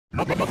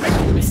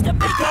Mr.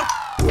 Baker.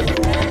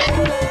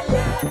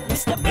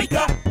 Mr.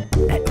 Baker.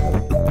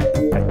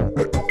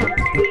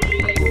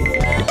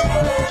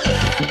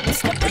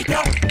 Mr.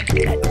 Baker.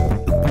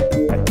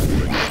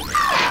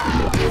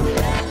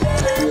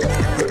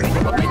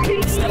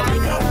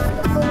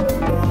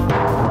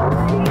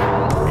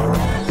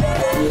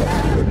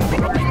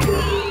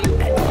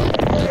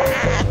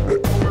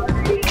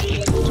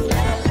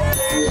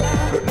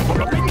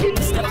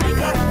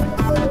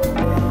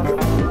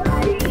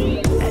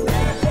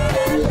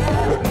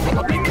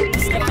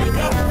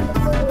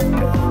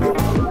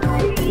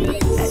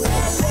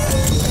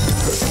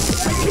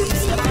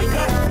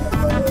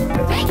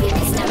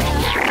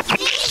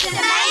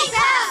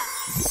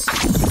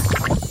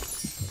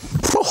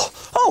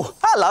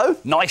 Hello,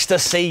 nice to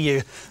see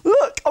you.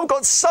 Look, I've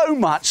got so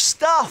much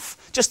stuff.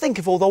 Just think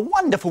of all the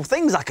wonderful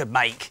things I could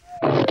make.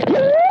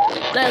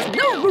 There's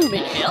no room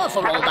in here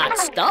for all that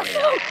stuff.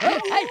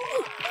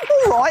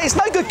 All right, it's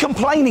no good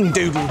complaining,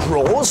 Doodle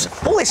Drawers.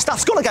 All this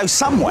stuff's got to go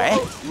somewhere.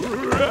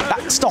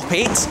 Stop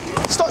it.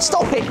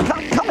 Stop it.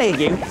 Come here,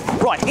 you.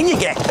 Right, in you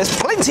get. There's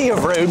plenty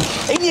of room.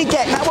 In you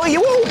get. Now, will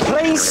you all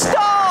please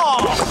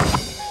stop?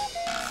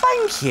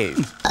 Thank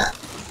you.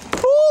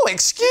 Oh,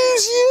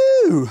 excuse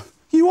you.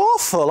 You are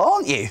full,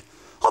 aren't you?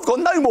 I've got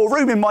no more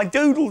room in my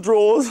doodle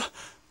drawers.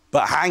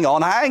 But hang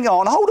on.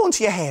 Hold on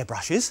to your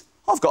hairbrushes.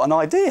 I've got an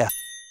idea.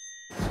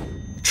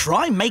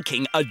 Try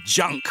making a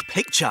junk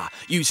picture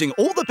using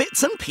all the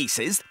bits and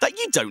pieces that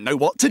you don't know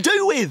what to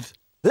do with.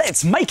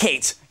 Let's make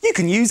it. You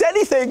can use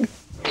anything.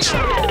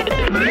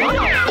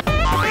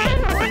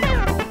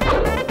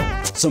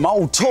 Some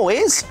old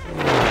toys.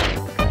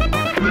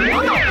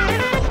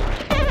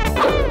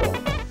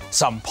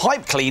 Some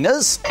pipe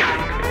cleaners.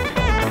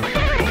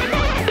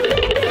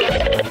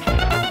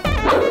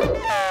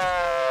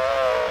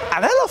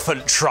 An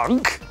elephant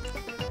trunk?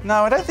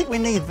 No, I don't think we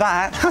need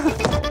that.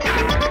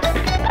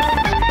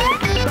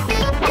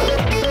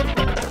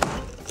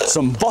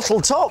 Some bottle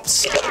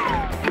tops.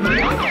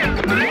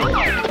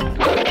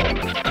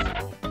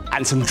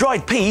 And some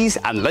dried peas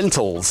and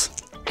lentils.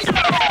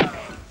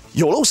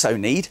 You'll also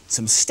need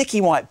some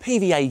sticky white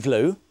PVA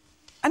glue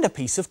and a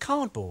piece of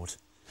cardboard.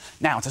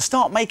 Now, to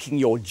start making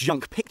your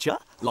junk picture,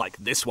 like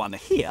this one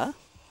here,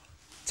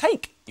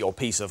 take your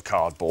piece of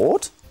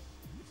cardboard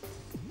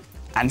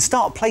and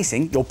start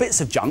placing your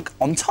bits of junk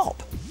on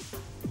top.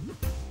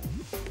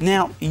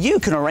 Now, you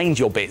can arrange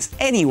your bits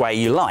any way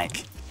you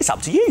like. It's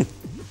up to you.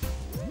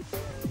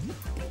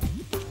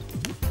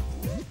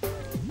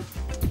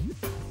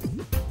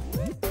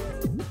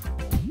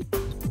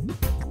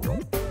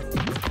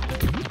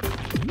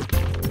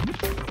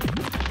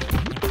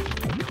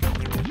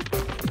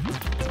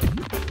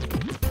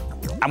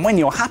 And when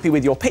you're happy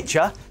with your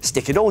picture,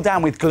 stick it all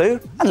down with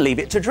glue and leave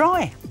it to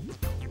dry.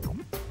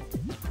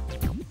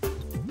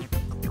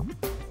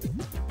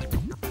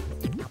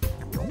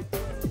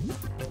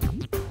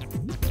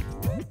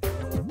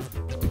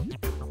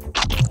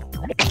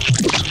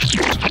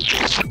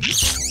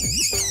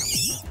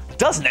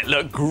 Doesn't it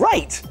look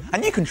great?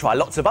 And you can try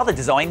lots of other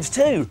designs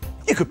too.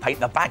 You could paint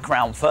the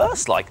background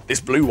first, like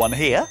this blue one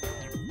here.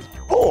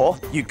 Or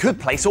you could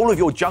place all of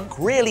your junk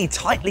really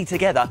tightly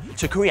together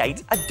to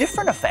create a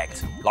different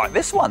effect, like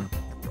this one.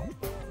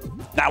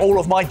 Now all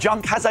of my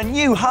junk has a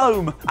new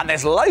home, and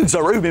there's loads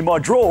of room in my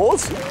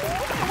drawers.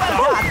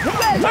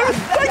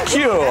 Thank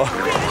you!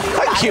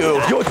 Thank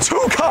you, you're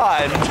too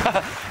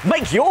kind!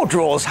 Make your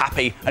drawers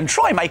happy and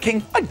try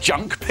making a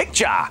junk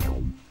picture.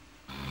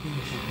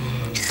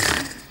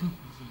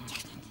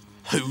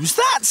 Who's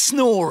that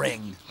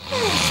snoring?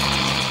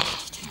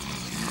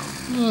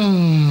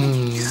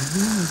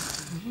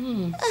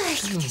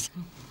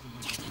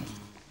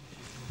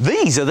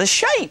 These are the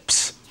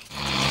shapes.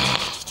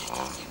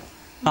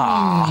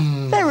 Ah,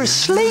 they're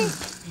asleep.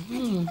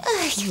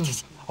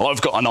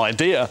 I've got an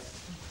idea.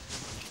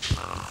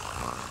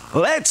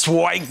 Let's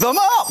wake them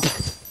up.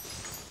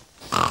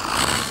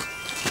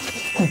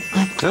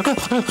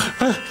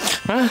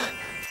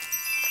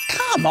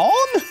 Come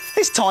on,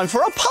 it's time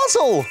for a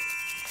puzzle.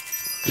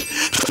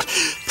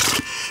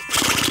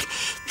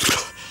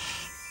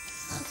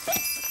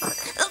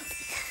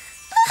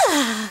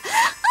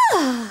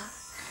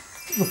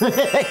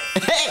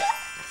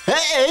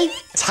 Hey,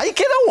 take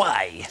it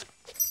away.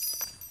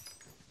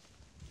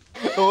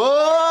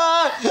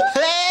 Oh,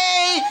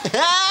 hey,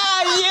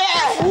 yeah.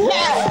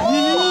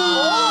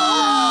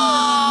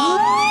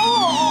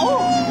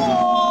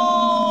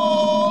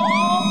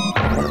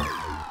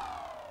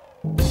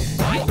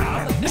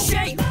 The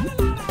shape.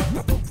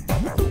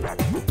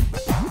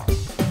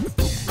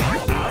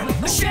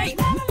 The shape.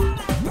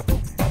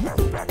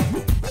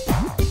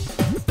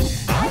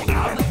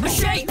 The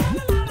shape.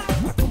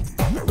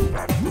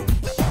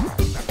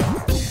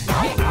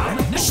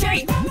 The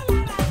shape.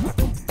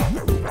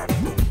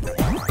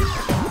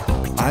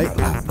 I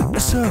am a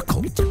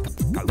circle.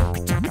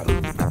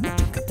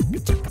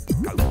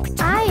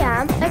 I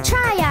am a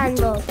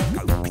triangle.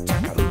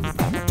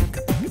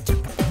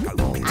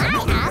 I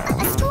am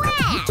a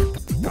square.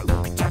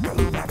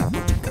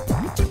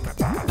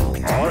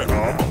 I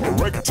am a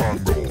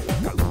rectangle.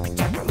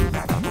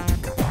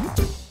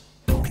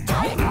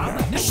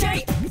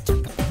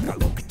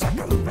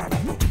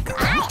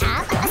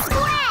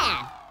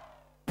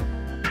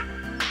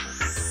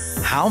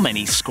 How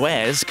many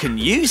squares can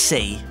you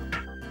see?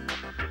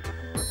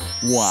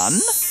 1,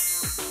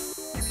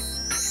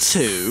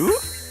 2,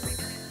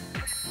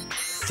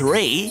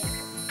 3,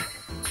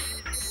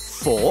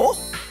 4,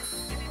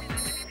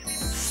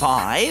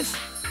 5,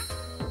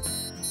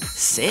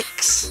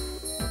 6,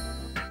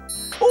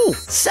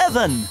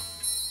 7,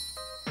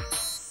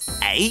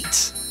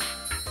 8,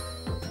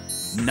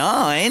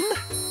 9,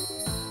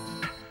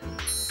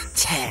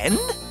 10,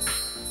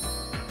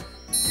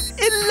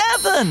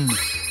 11.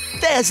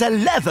 There's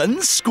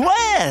 11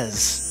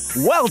 squares.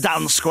 Well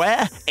done,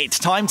 Square. It's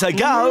time to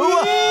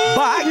go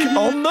back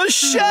on the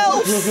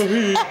shelf.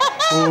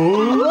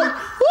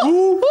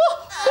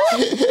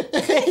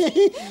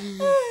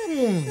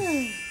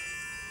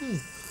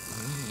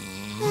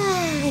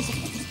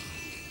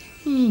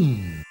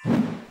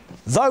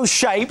 Those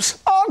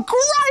shapes are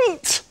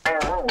great.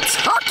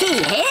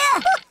 Tocky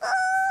here.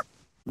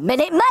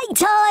 Minute Make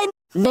time.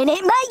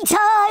 Minute Make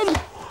time.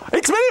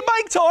 It's Minute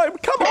Make time.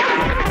 Come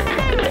on.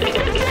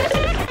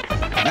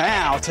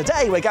 Now,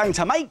 today we're going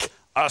to make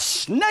a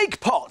snake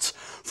pot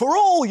for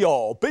all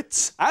your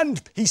bits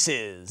and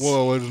pieces.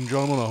 Well, ladies and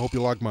gentlemen, I hope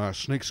you like my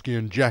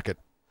snakeskin jacket.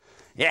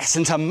 Yes,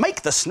 and to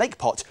make the snake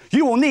pot,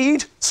 you will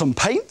need some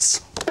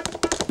paints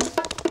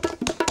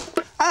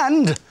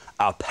and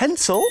a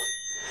pencil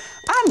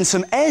and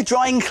some air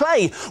drying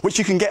clay, which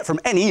you can get from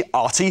any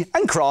arty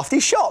and crafty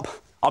shop.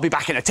 I'll be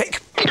back in a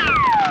tick.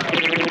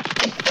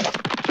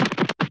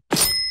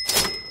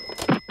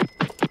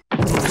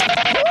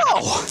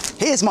 Oh,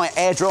 here's my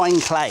air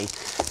drying clay.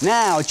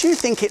 Now, do you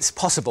think it's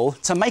possible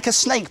to make a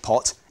snake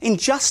pot in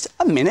just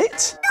a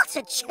minute? Not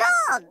a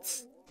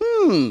chance.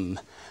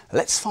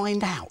 Let's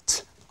find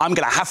out. I'm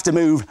going to have to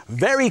move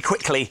very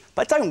quickly,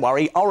 but don't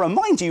worry, I'll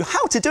remind you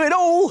how to do it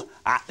all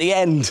at the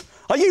end.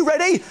 Are you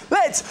ready?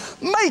 Let's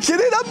make it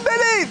in a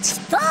minute!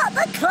 Start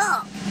the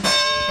clock.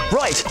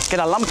 Right, get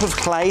a lump of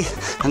clay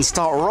and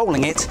start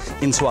rolling it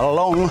into a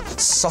long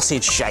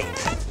sausage shape.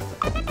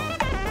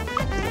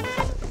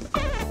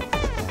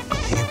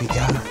 Here we go.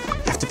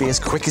 You have to be as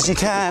quick as you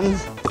can,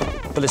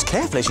 but as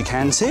careful as you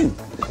can too,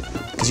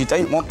 because you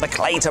don't want the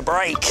clay to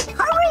break.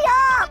 Hurry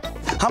up.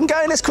 I'm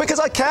going as quick as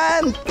I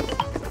can.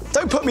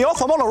 Don't put me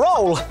off, I'm on a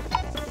roll.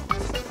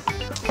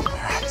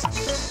 Right.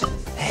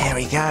 There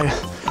we go.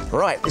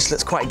 Right, this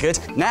looks quite good.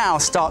 Now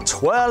start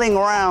twirling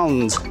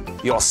around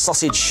your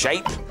sausage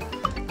shape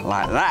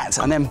like that,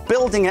 and then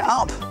building it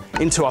up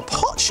into a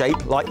pot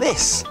shape like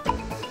this.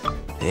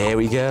 There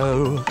we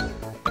go.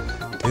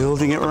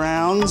 Building it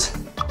round.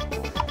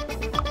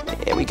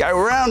 Here we go,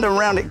 round and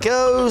round it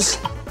goes.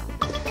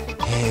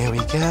 Here we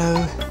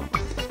go.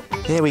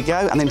 There we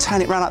go, and then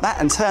turn it round like that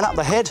and turn up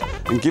the head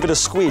and give it a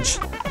squidge.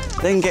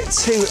 Then get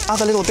 2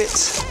 other little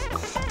bits,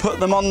 put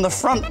them on the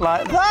front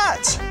like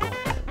that.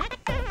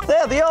 There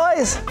are the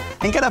eyes,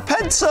 and get a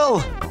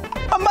pencil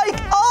and make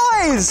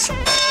eyes.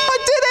 I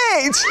did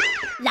it!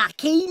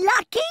 Lucky,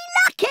 lucky,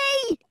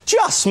 lucky.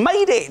 Just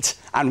made it.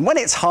 And when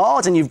it's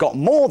hard and you've got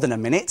more than a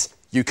minute,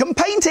 you can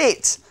paint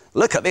it.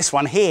 Look at this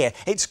one here.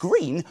 It's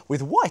green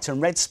with white and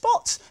red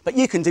spots, but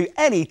you can do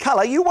any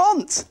colour you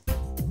want.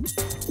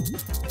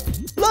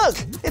 Look,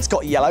 it's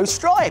got yellow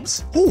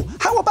stripes. Ooh,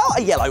 how about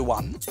a yellow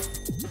one?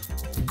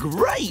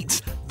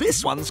 Great!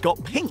 This one's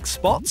got pink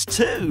spots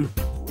too.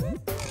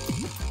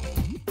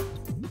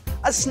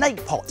 A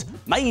snake pot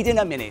made in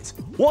a minute.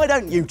 Why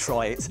don't you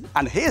try it?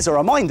 And here's a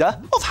reminder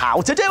of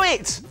how to do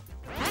it.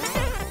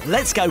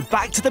 Let's go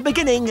back to the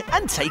beginning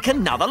and take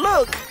another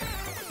look.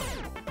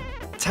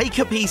 Take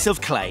a piece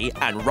of clay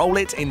and roll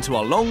it into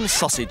a long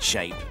sausage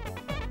shape.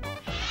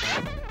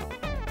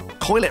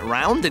 Coil it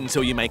round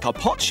until you make a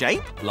pot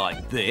shape,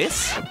 like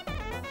this.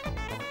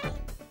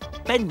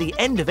 Bend the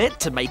end of it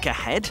to make a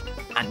head,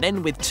 and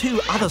then with 2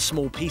 other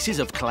small pieces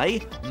of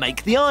clay,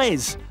 make the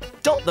eyes.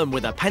 Dot them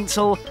with a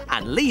pencil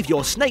and leave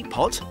your snake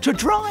pot to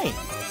dry.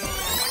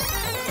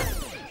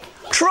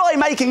 Try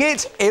making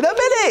it in a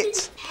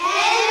minute.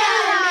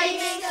 Hello,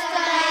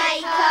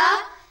 Mr.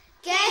 Baker.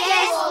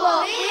 Guess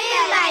what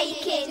we're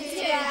making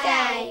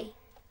today?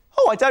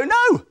 Oh, I don't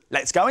know.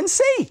 Let's go and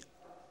see.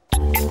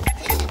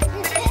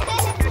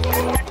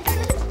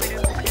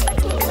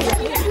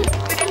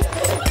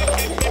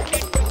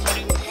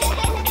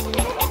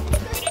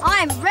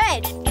 I'm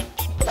red.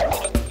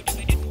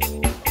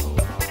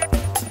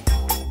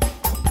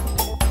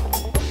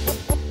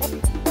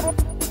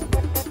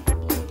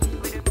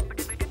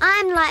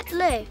 I'm light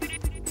blue.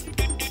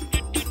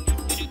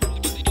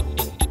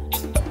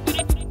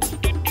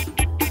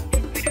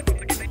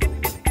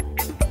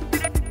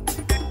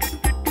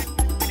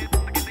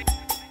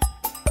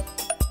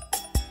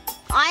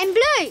 I'm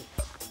blue.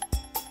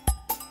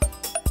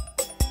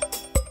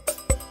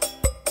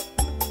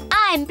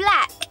 I'm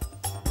black.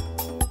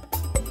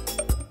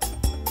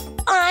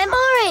 I'm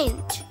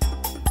orange.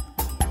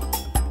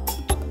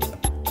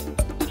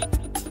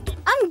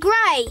 I'm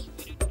grey.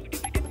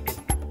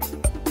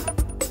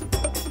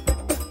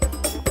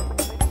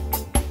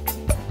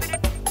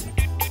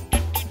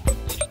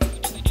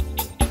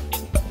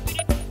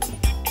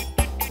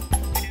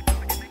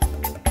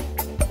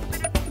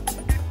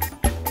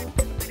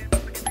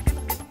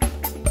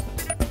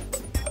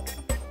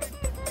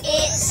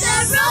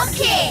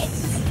 rocket!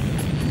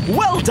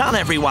 Well done,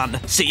 everyone.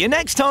 See you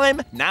next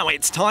time. Now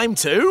it's time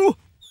to...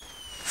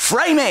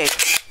 frame it!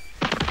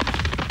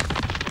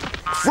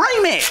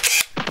 Frame it!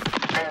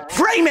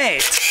 Frame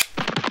it!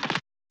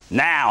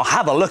 Now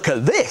have a look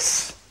at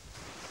this.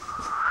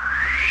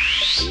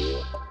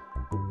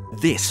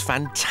 This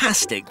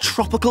fantastic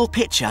tropical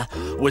picture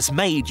was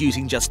made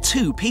using just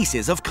 2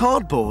 pieces of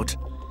cardboard.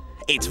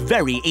 It's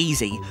very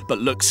easy, but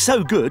looks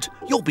so good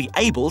you'll be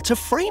able to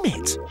frame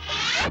it.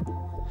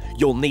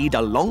 You'll need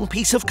a long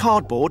piece of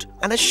cardboard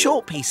and a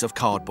short piece of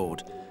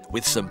cardboard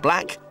with some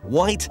black,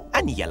 white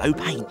and yellow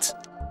paint.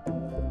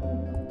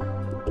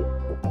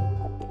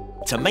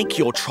 To make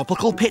your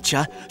tropical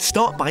picture,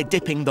 start by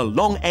dipping the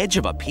long edge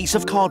of a piece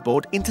of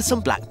cardboard into some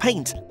black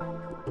paint.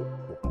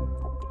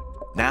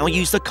 Now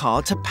use the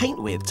card to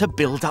paint with to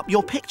build up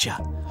your picture.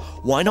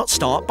 Why not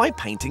start by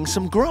painting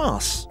some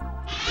grass?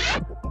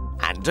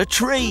 And a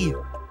tree.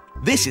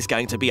 This is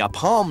going to be a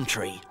palm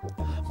tree.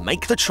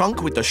 Make the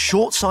trunk with the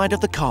short side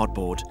of the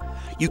cardboard.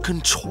 You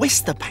can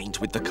twist the paint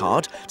with the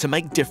card to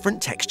make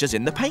different textures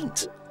in the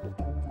paint.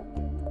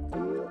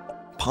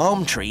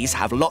 Palm trees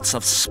have lots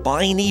of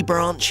spiny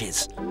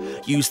branches.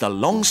 Use the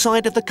long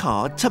side of the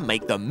card to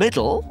make the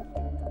middle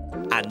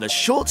and the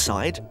short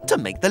side to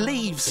make the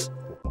leaves.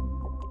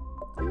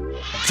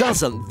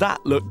 Doesn't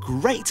that look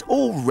great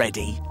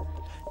already?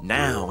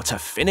 Now, to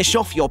finish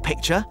off your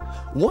picture,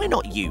 why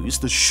not use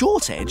the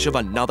short edge of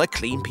another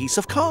clean piece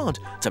of card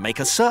to make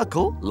a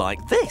circle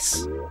like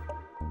this?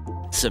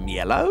 Some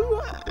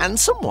yellow and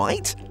some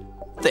white.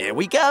 There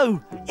we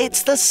go.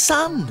 It's the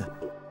sun.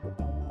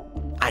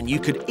 And you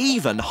could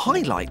even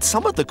highlight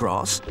some of the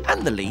grass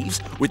and the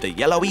leaves with the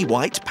yellowy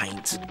white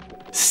paint.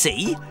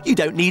 See? You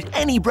don't need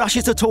any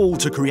brushes at all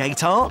to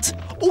create art.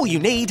 All you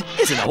need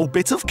is an old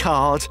bit of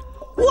card.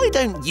 Why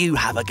don't you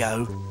have a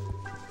go?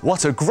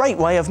 What a great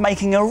way of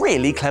making a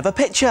really clever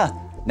picture.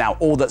 Now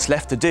all that's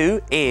left to do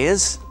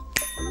is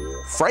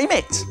frame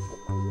it.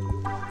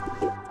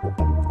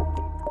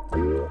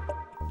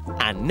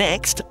 And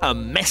next, a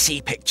messy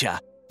picture.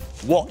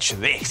 Watch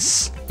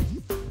this.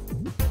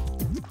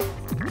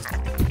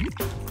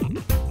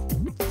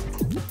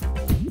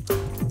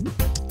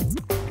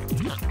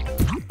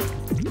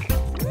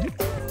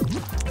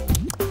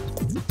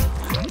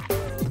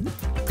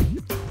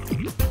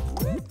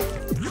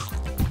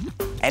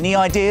 Any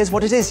ideas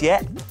what it is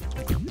yet?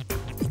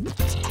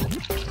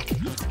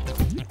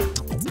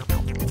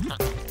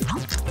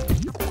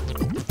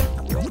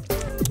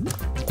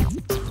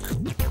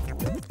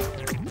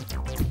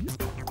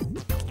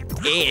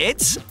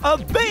 It's a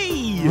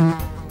bee!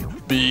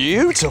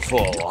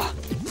 Beautiful!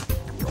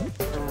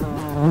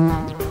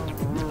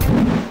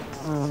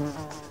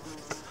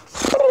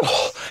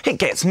 It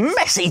gets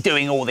messy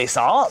doing all this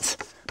art.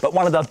 But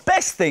one of the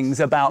best things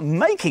about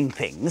making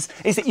things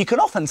is that you can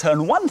often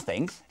turn one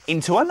thing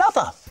into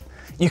another.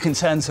 You can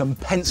turn some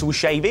pencil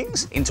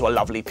shavings into a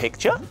lovely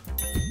picture.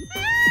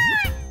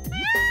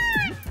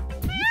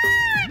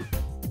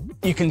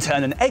 You can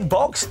turn an egg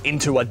box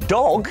into a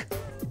dog.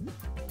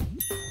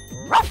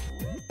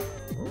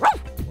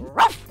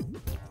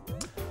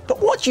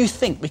 But what do you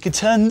think we could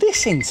turn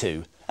this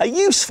into? A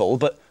useful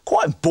but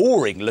quite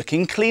boring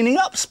looking cleaning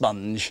up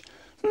sponge.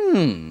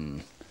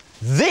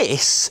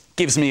 This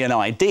gives me an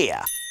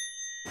idea.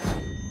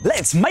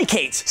 Let's make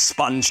it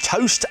sponge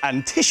toast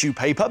and tissue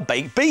paper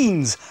baked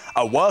beans,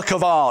 a work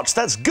of art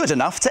that's good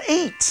enough to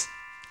eat.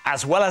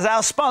 As well as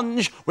our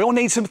sponge, we'll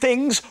need some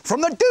things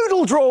from the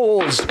doodle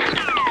drawers.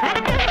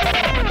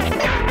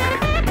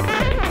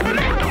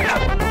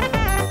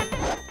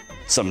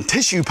 Some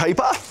tissue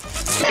paper.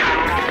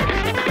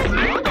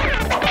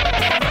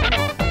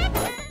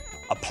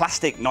 A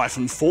plastic knife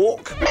and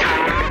fork.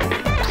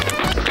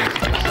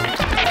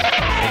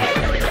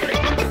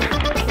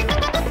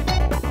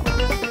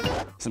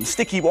 Some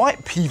sticky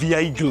white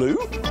PVA glue.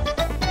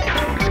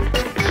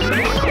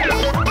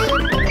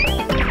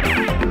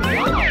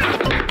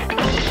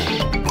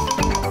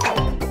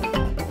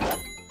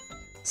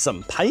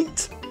 Some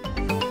paint.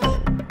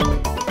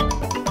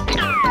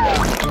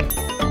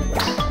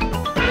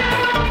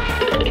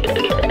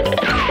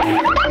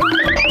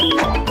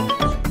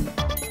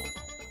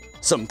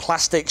 Some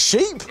plastic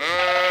sheep.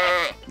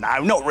 No,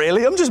 not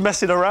really, I'm just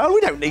messing around, we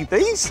don't need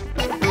these.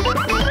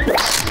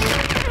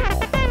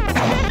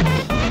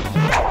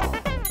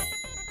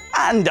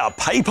 And a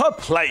paper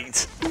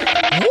plate.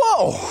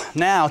 Whoa!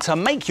 Now, to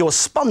make your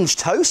sponge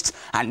toast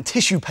and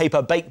tissue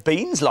paper baked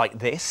beans like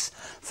this,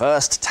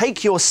 first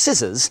take your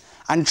scissors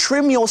and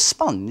trim your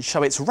sponge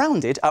so it's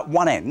rounded at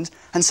one end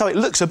and so it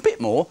looks a bit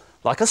more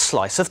like a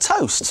slice of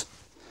toast.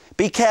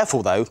 Be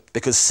careful though,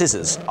 because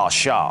scissors are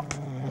sharp.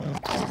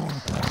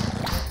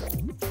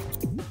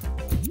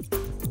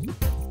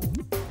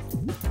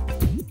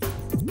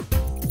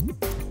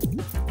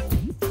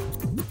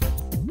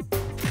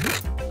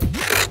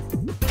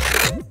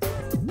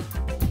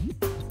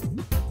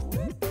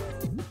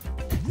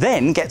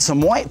 Then get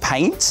some white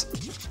paint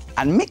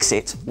and mix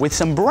it with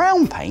some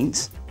brown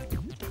paint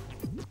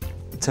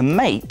to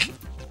make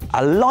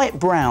a light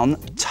brown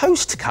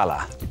toast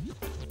colour.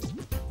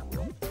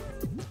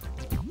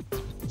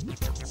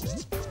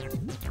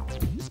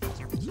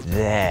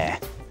 There.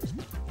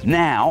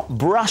 Now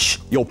brush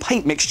your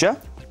paint mixture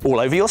all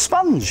over your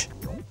sponge.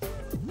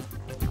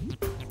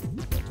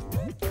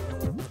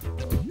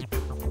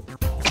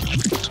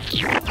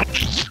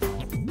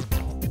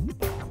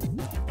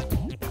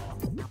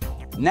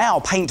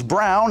 Now paint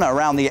brown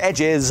around the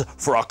edges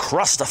for a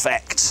crust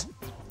effect.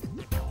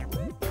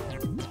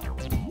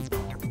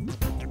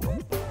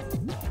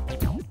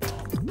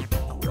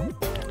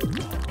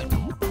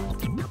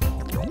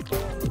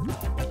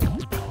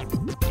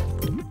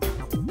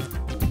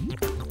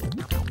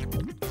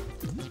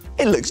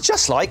 It looks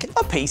just like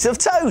a piece of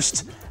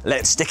toast.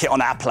 Let's stick it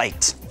on our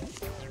plate.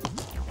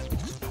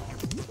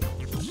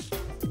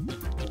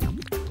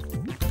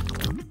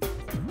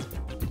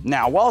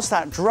 Now, whilst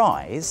that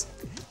dries,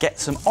 get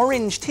some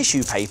orange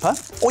tissue paper,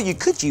 or you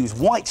could use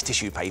white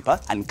tissue paper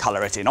and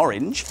colour it in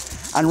orange,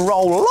 and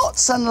roll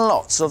lots and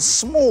lots of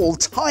small,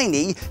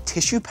 tiny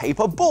tissue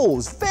paper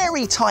balls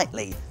very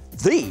tightly.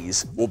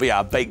 These will be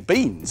our baked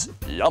beans.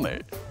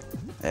 Yummy.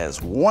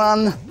 There's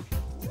one.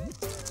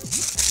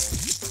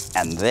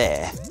 And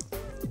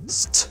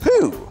there's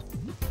two.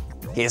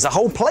 Here's a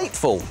whole plate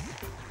full.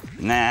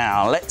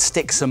 Now let's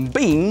stick some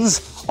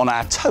beans on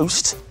our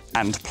toast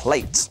and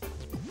plate.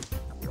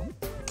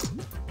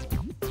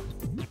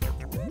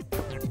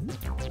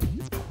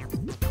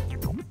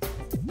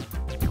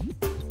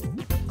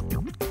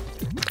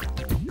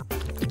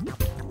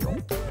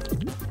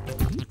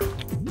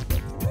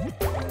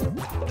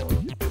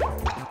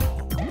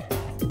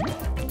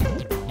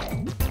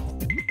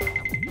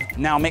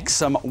 Now mix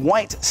some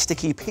white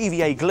sticky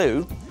PVA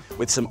glue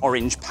with some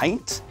orange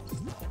paint.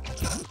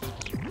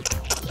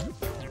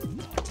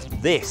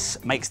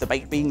 This makes the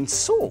baked bean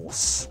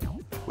sauce,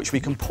 which we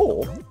can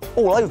pour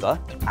all over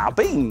our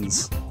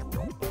beans.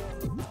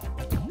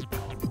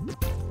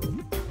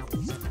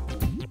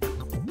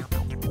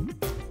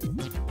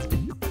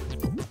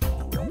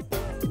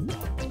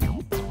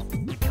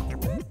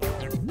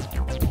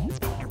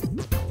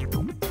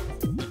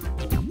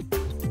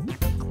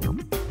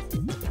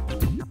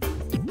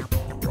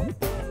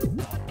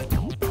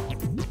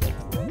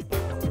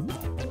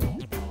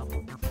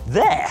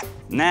 There.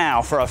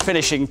 Now for a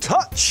finishing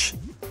touch,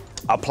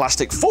 a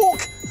plastic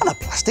fork and a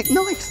plastic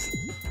knife.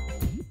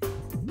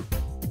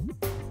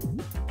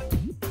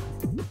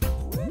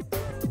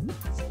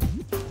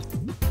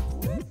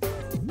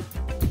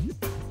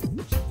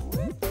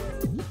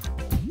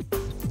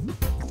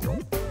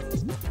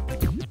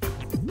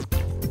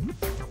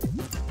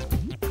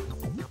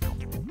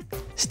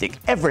 Stick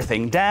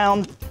everything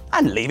down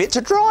and leave it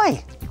to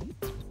dry.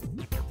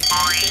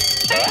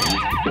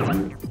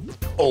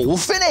 All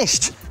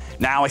finished.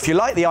 Now, if you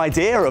like the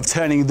idea of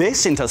turning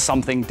this into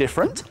something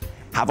different,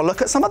 have a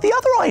look at some of the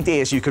other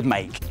ideas you could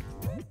make.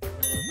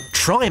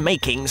 Try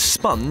making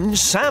sponge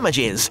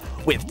sandwiches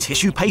with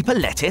tissue paper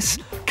lettuce,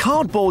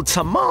 cardboard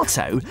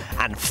tomato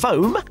and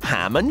foam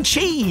ham and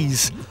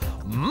cheese.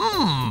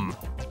 Mmm!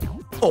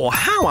 Or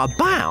how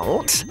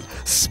about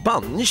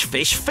sponge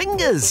fish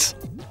fingers,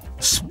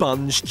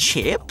 sponge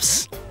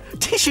chips,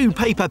 tissue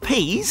paper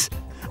peas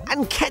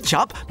and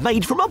ketchup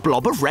made from a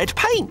blob of red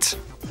paint.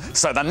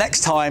 So the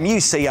next time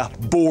you see a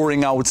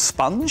boring old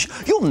sponge,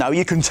 you'll know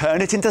you can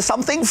turn it into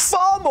something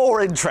far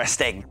more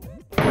interesting.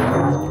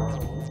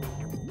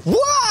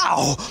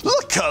 Wow!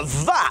 Look at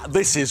that!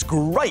 This is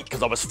great,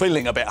 because I was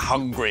feeling a bit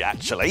hungry,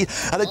 actually.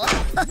 And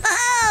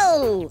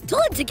Oh!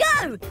 Time to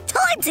go!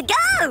 Time to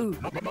go!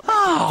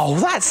 Oh,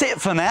 that's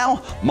it for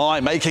now. My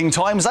making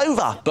time's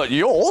over, but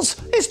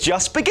yours is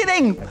just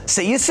beginning.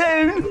 See you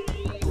soon.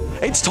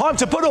 It's time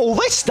to put all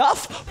this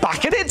stuff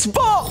back in its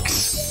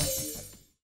box.